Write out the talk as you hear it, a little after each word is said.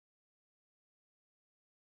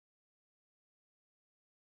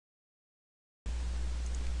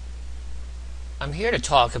I'm here to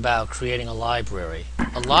talk about creating a library.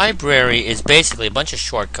 A library is basically a bunch of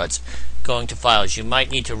shortcuts going to files. You might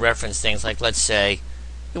need to reference things like, let's say,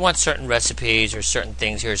 you want certain recipes or certain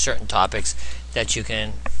things here, certain topics that you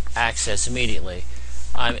can access immediately.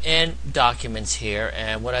 I'm in Documents here,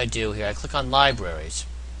 and what I do here, I click on Libraries.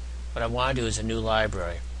 What I want to do is a new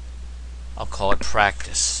library. I'll call it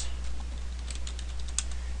Practice.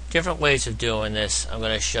 Different ways of doing this. I'm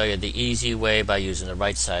going to show you the easy way by using the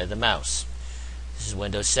right side of the mouse. This is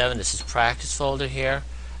Windows 7. This is Practice folder here.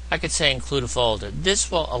 I could say include a folder.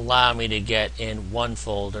 This will allow me to get in one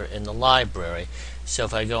folder in the library. So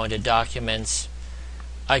if I go into Documents,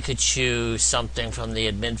 I could choose something from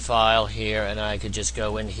the admin file here, and I could just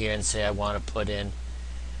go in here and say I want to put in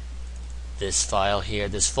this file here,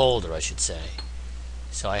 this folder I should say.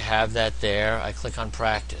 So I have that there. I click on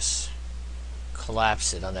Practice.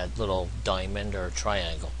 Collapse it on that little diamond or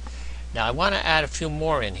triangle. Now I want to add a few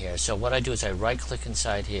more in here. So what I do is I right click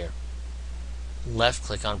inside here. Left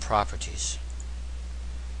click on Properties.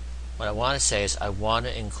 What I want to say is I want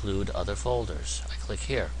to include other folders. I click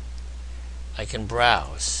here. I can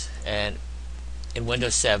browse, and in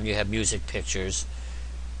Windows 7 you have music, pictures,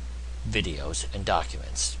 videos, and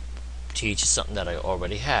documents. Teach is something that I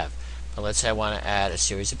already have. But let's say I want to add a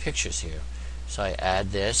series of pictures here. So I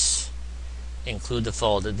add this, include the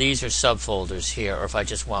folder. These are subfolders here, or if I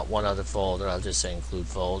just want one other folder, I'll just say include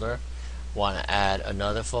folder. Want to add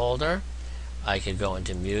another folder, I could go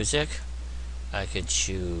into music. I could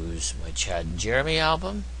choose my Chad and Jeremy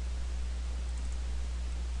album.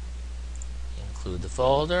 Include the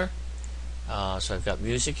folder. So I've got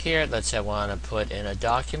music here. Let's say I want to put in a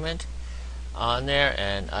document on there,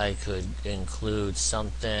 and I could include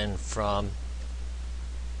something from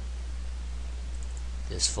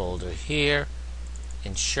this folder here.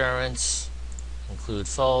 Insurance, include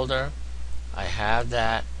folder. I have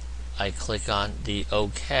that. I click on the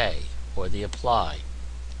OK or the Apply.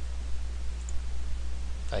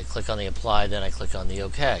 If I click on the Apply, then I click on the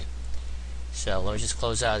OK. So let me just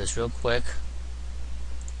close out this real quick.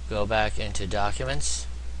 Go back into Documents.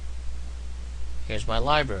 Here's my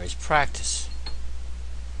libraries, Practice.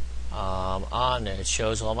 On there, it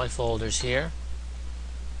shows all my folders here.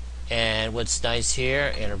 And what's nice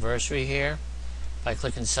here, Anniversary here. If I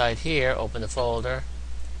click inside here, open the folder,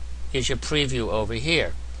 gives you a preview over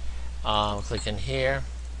here. Click in here,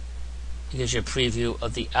 it gives you a preview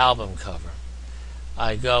of the album cover.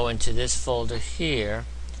 I go into this folder here,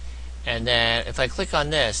 and then if I click on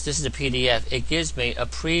this is a PDF, it gives me a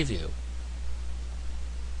preview.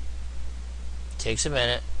 Takes a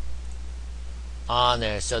minute on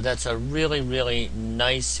there. So that's a really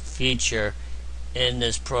nice feature in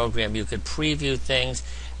this program. You could preview things,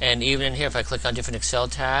 and even in here if I click on different Excel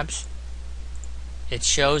tabs, it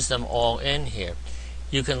shows them all in here.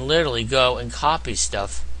 You can literally go and copy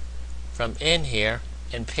stuff from in here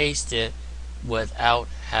and paste it without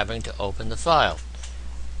having to open the file.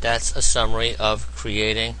 That's a summary of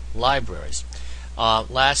creating libraries.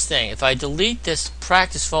 Last thing, if I delete this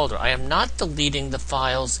Practice folder, I am not deleting the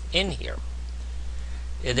files in here.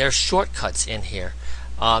 There's shortcuts in here.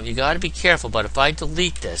 You got to be careful, but if I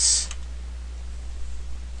delete this,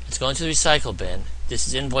 it's going to the recycle bin. This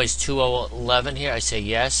is invoice 2011 here. I say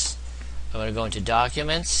yes. I'm going to go into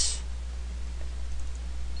Documents,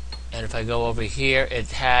 and if I go over here,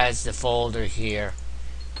 it has the folder here,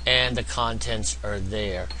 and the contents are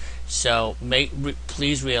there. So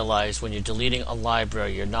please realize when you're deleting a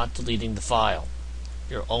library, you're not deleting the file.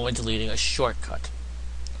 You're only deleting a shortcut.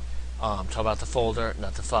 Talk about the folder,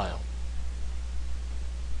 not the file.